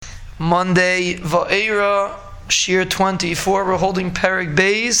Monday, Va'era, Shir 24. We're holding Perek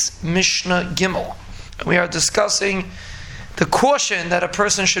Beis, Mishnah Gimel. We are discussing the caution that a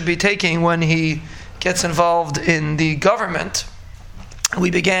person should be taking when he gets involved in the government.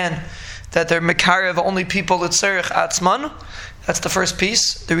 We began that they're mekarev only people l'tzerich atzman. That's the first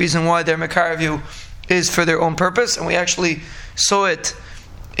piece. The reason why they're mekarev you is for their own purpose, and we actually saw it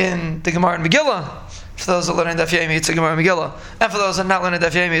in the Gemara and Megillah. For those that learn in Daf Yomi, it's a Gemara and Megillah, and for those that not learn in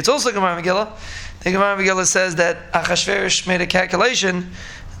Daf Yomi, it's also a Gemara and Megillah. The Gemara and Megillah says that Achashverosh made a calculation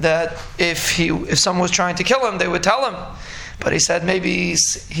that if someone was trying to kill him, they would tell him. But he said maybe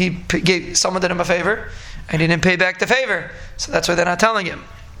someone did him a favor, and he didn't pay back the favor, so that's why they're not telling him.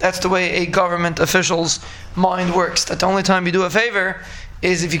 That's the way a government official's mind works, that the only time you do a favor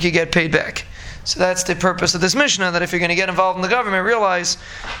is if you could get paid back. So that's the purpose of this Mishnah, that if you're going to get involved in the government, realize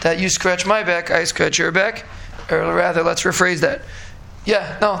that you scratch my back, I scratch your back. Or rather, let's rephrase that.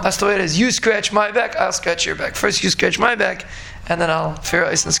 Yeah, no, that's the way it is. You scratch my back, I'll scratch your back. First you scratch my back, and then I'll fair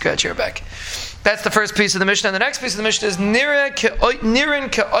ice and scratch your back. That's the first piece of the Mishnah. And the next piece of the Mishnah is Nirin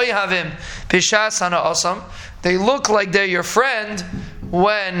ke'oyhavim b'shas hana asam. They look like they're your friend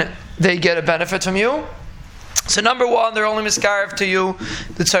when they get a benefit from you. So number one, they're only miskarev to you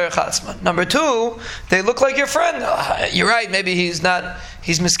the tzarech atzman. Number two, they look like your friend. You're right, maybe he's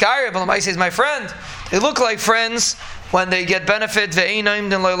miskarev, but he's my friend. They look like friends when they get benefit,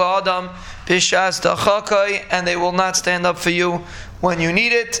 ve'einaim din leila adam b'shas dachakai, and they will not stand up for you when you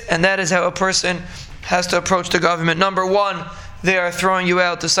need it. And that is how a person has to approach the government. Number one, they are throwing you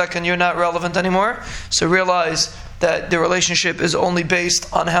out the second you're not relevant anymore. So realize that the relationship is only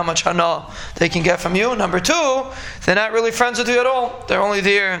based on how much hana they can get from you. Number two, they're not really friends with you at all. They're only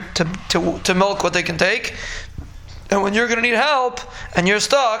there to milk what they can take. And when you're going to need help and you're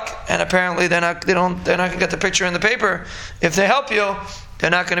stuck, and apparently they're not going to get the picture in the paper, if they help you, they're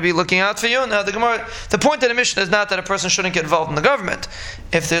not going to be looking out for you. Now the point of the Mishnah is not that a person shouldn't get involved in the government.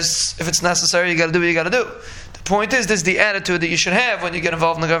 If it's necessary, you got to do what you got to do. The point is, this is the attitude that you should have when you get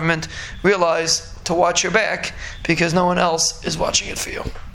involved in the government. Realize to watch your back, because no one else is watching it for you.